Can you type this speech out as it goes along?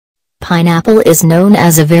Pineapple is known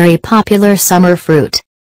as a very popular summer fruit.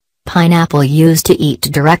 Pineapple used to eat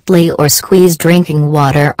directly or squeeze drinking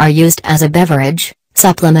water are used as a beverage,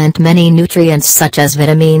 supplement many nutrients such as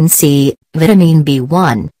vitamin C, vitamin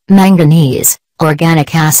B1, manganese,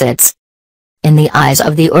 organic acids. In the eyes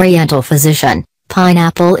of the Oriental physician,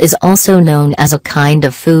 pineapple is also known as a kind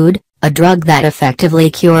of food, a drug that effectively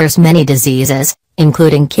cures many diseases,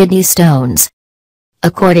 including kidney stones.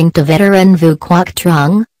 According to veteran Vu Quoc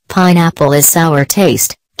Trung, pineapple is sour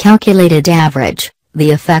taste, calculated average,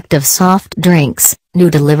 the effect of soft drinks, new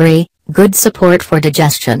delivery, good support for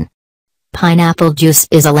digestion. Pineapple juice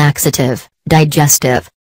is a laxative,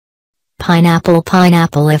 digestive. Pineapple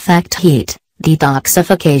effect heat,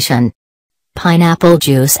 detoxification. Pineapple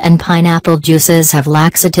juice and pineapple juices have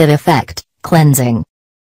laxative effect, cleansing.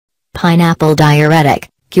 Pineapple diuretic,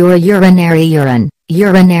 cure urinary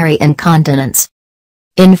incontinence.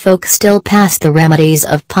 In folk still pass the remedies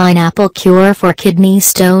of pineapple cure for kidney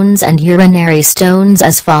stones and urinary stones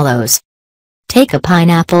as follows. Take a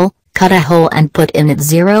pineapple, cut a hole and put in it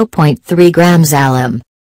 0.3 grams alum.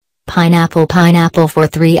 Pineapple for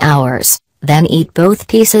 3 hours, then eat both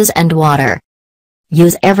pieces and water.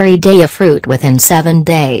 Use every day a fruit within 7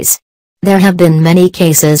 days. There have been many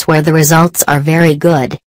cases where the results are very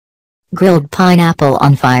good. Grilled pineapple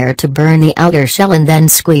on fire to burn the outer shell and then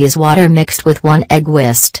squeeze water mixed with 1 egg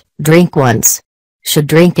whisked, drink once. Should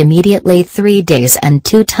drink immediately 3 days and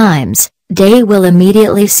 2 times, day will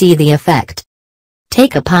immediately see the effect.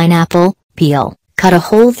 Take a pineapple, peel, cut a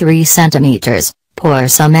hole 3 centimeters, pour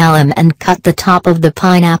some alum and cut the top of the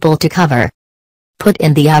pineapple to cover. Put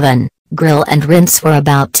in the oven, grill and rinse for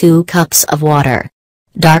about 2 cups of water.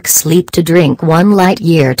 Dark sleep to drink 1 light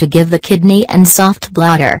year to give the kidney and soft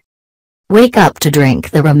bladder. Wake up to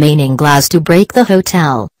drink the remaining glass to break the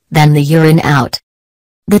hotel, then the urine out.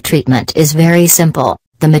 The treatment is very simple,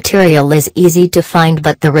 the material is easy to find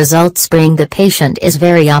but the results bring the patient is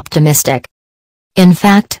very optimistic. In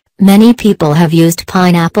fact, many people have used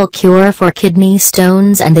pineapple cure for kidney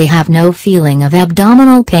stones and they have no feeling of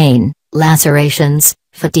abdominal pain, lacerations,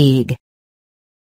 fatigue,